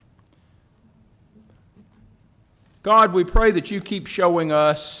God, we pray that you keep showing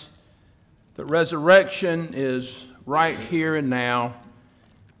us that resurrection is right here and now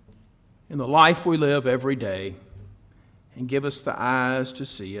in the life we live every day, and give us the eyes to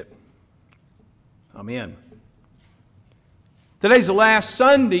see it. Amen. Today's the last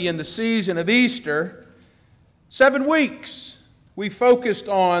Sunday in the season of Easter. 7 weeks we focused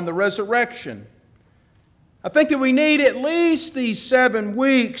on the resurrection. I think that we need at least these 7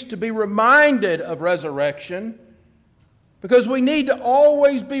 weeks to be reminded of resurrection, because we need to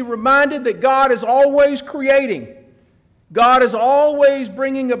always be reminded that God is always creating. God is always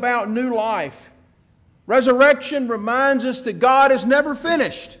bringing about new life. Resurrection reminds us that God is never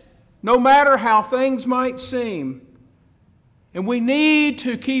finished, no matter how things might seem. And we need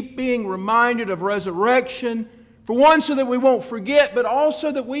to keep being reminded of resurrection, for one, so that we won't forget, but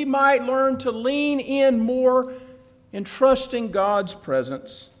also that we might learn to lean in more in trusting God's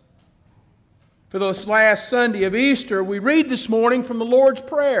presence. For this last Sunday of Easter, we read this morning from the Lord's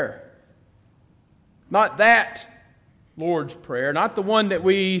Prayer. Not that Lord's Prayer, not the one that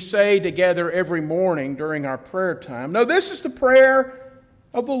we say together every morning during our prayer time. No, this is the prayer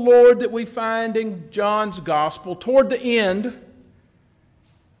of the Lord that we find in John's Gospel toward the end.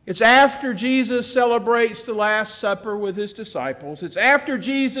 It's after Jesus celebrates the Last Supper with his disciples. It's after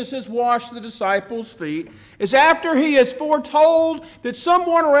Jesus has washed the disciples' feet. It's after he has foretold that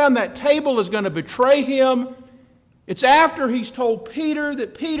someone around that table is going to betray him. It's after he's told Peter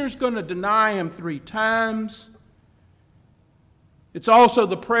that Peter's going to deny him 3 times. It's also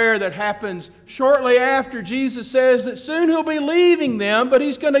the prayer that happens shortly after Jesus says that soon he'll be leaving them, but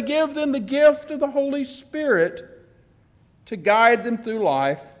he's going to give them the gift of the Holy Spirit to guide them through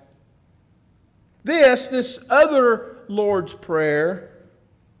life. This other Lord's Prayer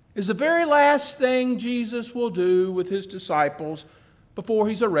is the very last thing Jesus will do with his disciples before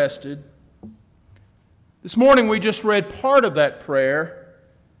he's arrested. This morning we just read part of that prayer.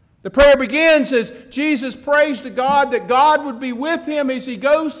 The prayer begins as Jesus prays to God that God would be with him as he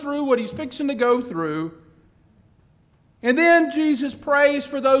goes through what he's fixing to go through. And then Jesus prays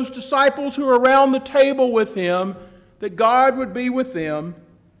for those disciples who are around the table with him, that God would be with them.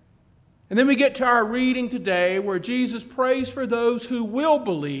 And then we get to our reading today where Jesus prays for those who will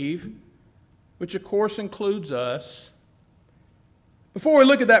believe, which of course includes us. Before we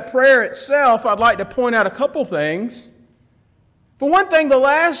look at that prayer itself, I'd like to point out a couple things. For one thing, the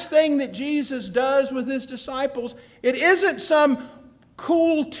last thing that Jesus does with his disciples, it isn't some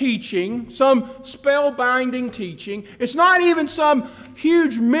cool teaching, some spellbinding teaching. It's not even some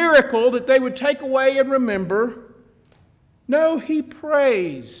huge miracle that they would take away and remember. No, he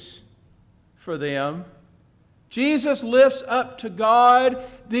prays for them. Jesus lifts up to God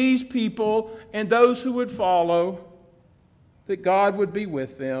these people and those who would follow, that God would be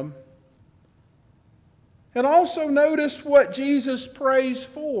with them. And also notice what Jesus prays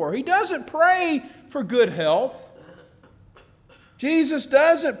for. He doesn't pray for good health. Jesus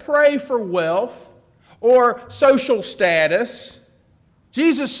doesn't pray for wealth or social status.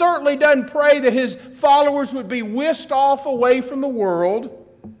 Jesus certainly doesn't pray that his followers would be whisked off away from the world.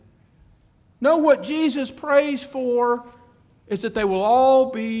 No, what Jesus prays for is that they will all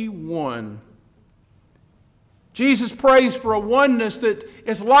be one. Jesus prays for a oneness that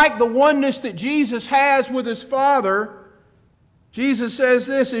is like the oneness that Jesus has with his Father. Jesus says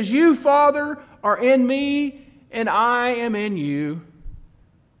this, "As you, Father, are in me and I am in you."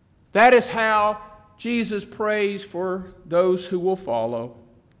 That is how Jesus prays for those who will follow.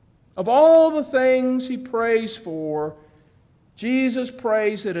 Of all the things he prays for, Jesus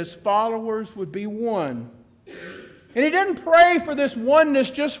prays that his followers would be one. And he didn't pray for this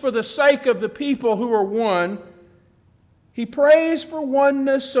oneness just for the sake of the people who are one. He prays for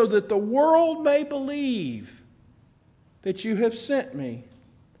oneness so that the world may believe that you have sent me.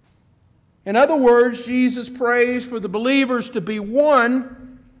 In other words, Jesus prays for the believers to be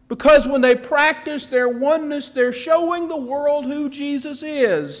one because when they practice their oneness, they're showing the world who Jesus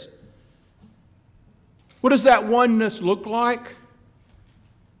is. What does that oneness look like?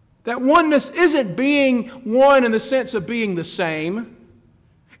 That oneness isn't being one in the sense of being the same.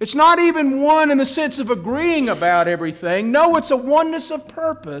 It's not even one in the sense of agreeing about everything. No, it's a oneness of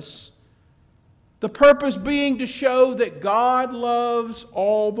purpose. The purpose being to show that God loves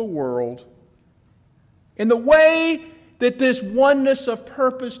all the world. And the way that this oneness of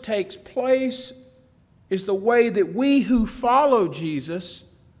purpose takes place is the way that we who follow Jesus,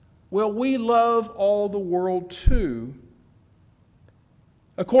 well, we love all the world too.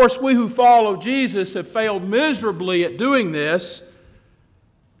 Of course, we who follow Jesus have failed miserably at doing this.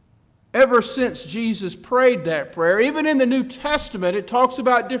 ever since Jesus prayed that prayer. Even in the New Testament, it talks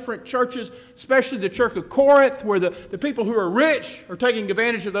about different churches, especially the church of Corinth, where the people who are rich are taking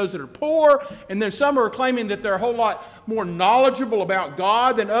advantage of those that are poor, and then some are claiming that they're a whole lot more knowledgeable about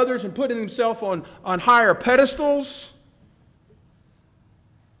God than others and putting themselves on higher pedestals.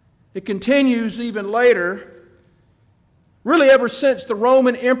 It continues even later. Really, ever since the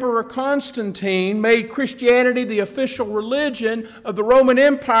Roman Emperor Constantine made Christianity the official religion of the Roman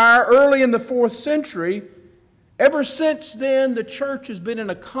Empire early in the 4th century, ever since then the church has been in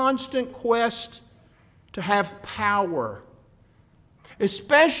a constant quest to have power,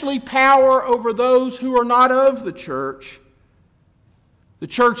 especially power over those who are not of the church. The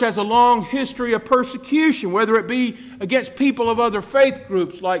church has a long history of persecution, whether it be against people of other faith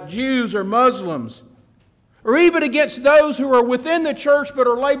groups like Jews or Muslims, or even against those who are within the church but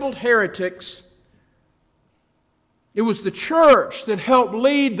are labeled heretics. It was the church that helped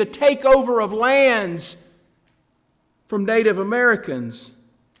lead the takeover of lands from Native Americans.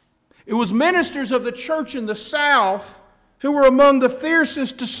 It was ministers of the church in the South who were among the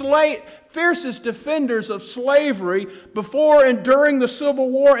fiercest defenders of slavery before and during the Civil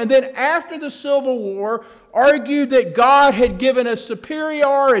War, and then after the Civil War argued that God had given a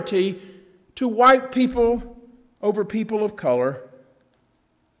superiority to white people over people of color.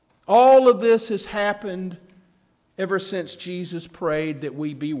 All of this has happened ever since Jesus prayed that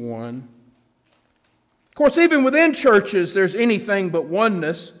we be one. Of course, even within churches, there's anything but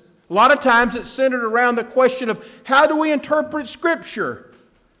oneness. A lot of times it's centered around the question of how do we interpret Scripture?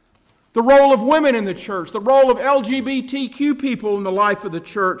 The role of women in the church, the role of LGBTQ people in the life of the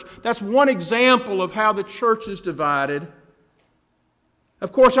church. That's one example of how the church is divided.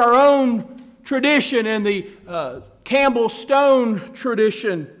 Of course, our own tradition and the Campbell Stone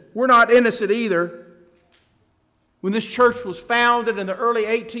tradition, we're not innocent either. When this church was founded in the early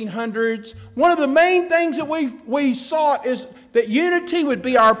 1800s, one of the main things that we sought is that unity would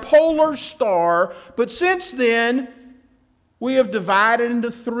be our polar star. But since then, we have divided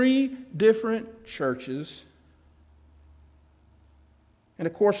into 3 different churches. And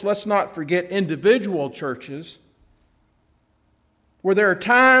of course, let's not forget individual churches, where there are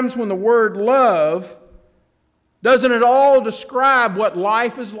times when the word love doesn't at all describe what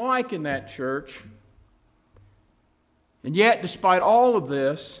life is like in that church. And yet, despite all of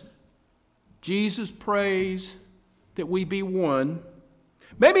this, Jesus prays that we be one.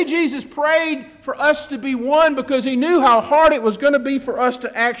 Maybe Jesus prayed for us to be one because He knew how hard it was going to be for us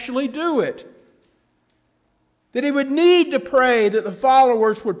to actually do it. That He would need to pray that the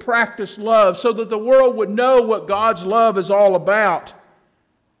followers would practice love so that the world would know what God's love is all about.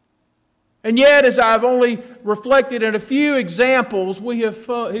 And yet, as I've only reflected in a few examples,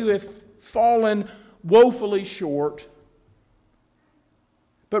 who have fallen woefully short.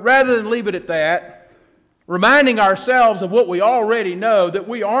 But rather than leave it at that, reminding ourselves of what we already know, that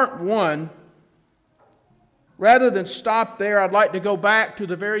we aren't one, rather than stop there, I'd like to go back to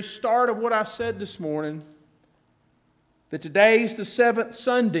the very start of what I said this morning, that today's the 7th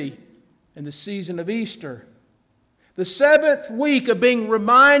Sunday in the season of Easter. The 7th week of being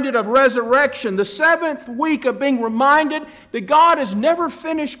reminded of resurrection. The 7th week of being reminded that God has never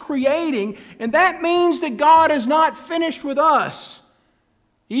finished creating. And that means that God is not finished with us.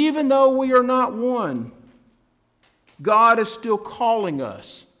 Even though we are not one, God is still calling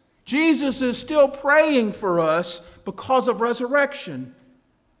us. Jesus is still praying for us because of resurrection.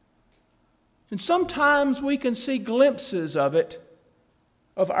 And sometimes we can see glimpses of it,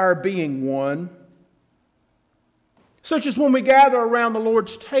 of our being one. Such as when we gather around the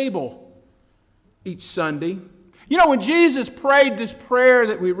Lord's table each Sunday. You know, when Jesus prayed this prayer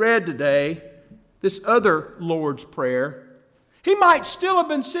that we read today, this other Lord's Prayer, He might still have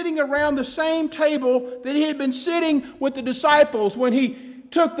been sitting around the same table that He had been sitting with the disciples when He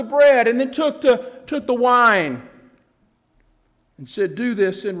took the bread and then took the wine and said, "Do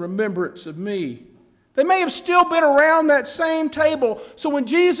this in remembrance of me." They may have still been around that same table. So when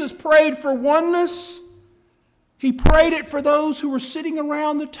Jesus prayed for oneness, He prayed it for those who were sitting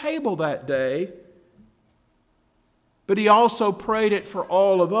around the table that day. But He also prayed it for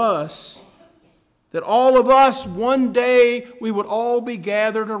all of us. That all of us, one day, we would all be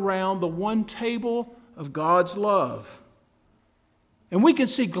gathered around the one table of God's love. And we can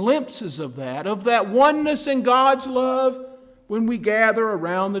see glimpses of that oneness in God's love when we gather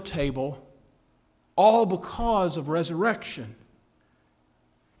around the table, all because of resurrection.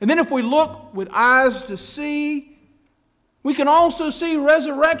 And then if we look with eyes to see, we can also see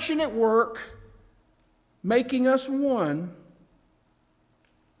resurrection at work, making us one.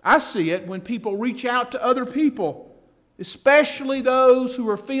 I see it when people reach out to other people especially those who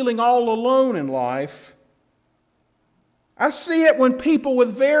are feeling all alone in life. I see it when people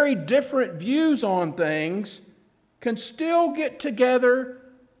with very different views on things can still get together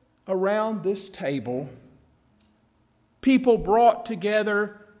around this table. People brought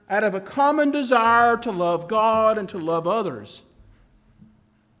together out of a common desire to love God and to love others.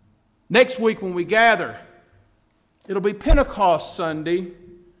 Next week when we gather, it'll be Pentecost Sunday,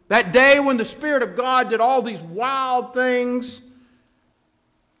 that day when the Spirit of God did all these wild things.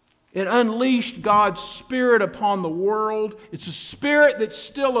 It unleashed God's Spirit upon the world. It's a Spirit that's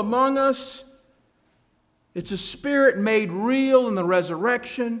still among us. It's a Spirit made real in the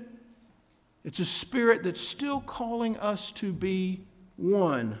resurrection. It's a Spirit that's still calling us to be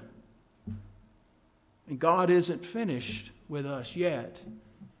one. And God isn't finished with us yet.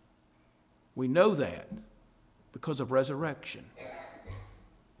 We know that because of resurrection.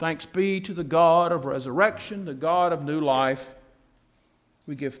 Thanks be to the God of resurrection, the God of new life.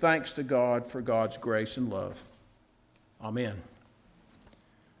 We give thanks to God for God's grace and love. Amen.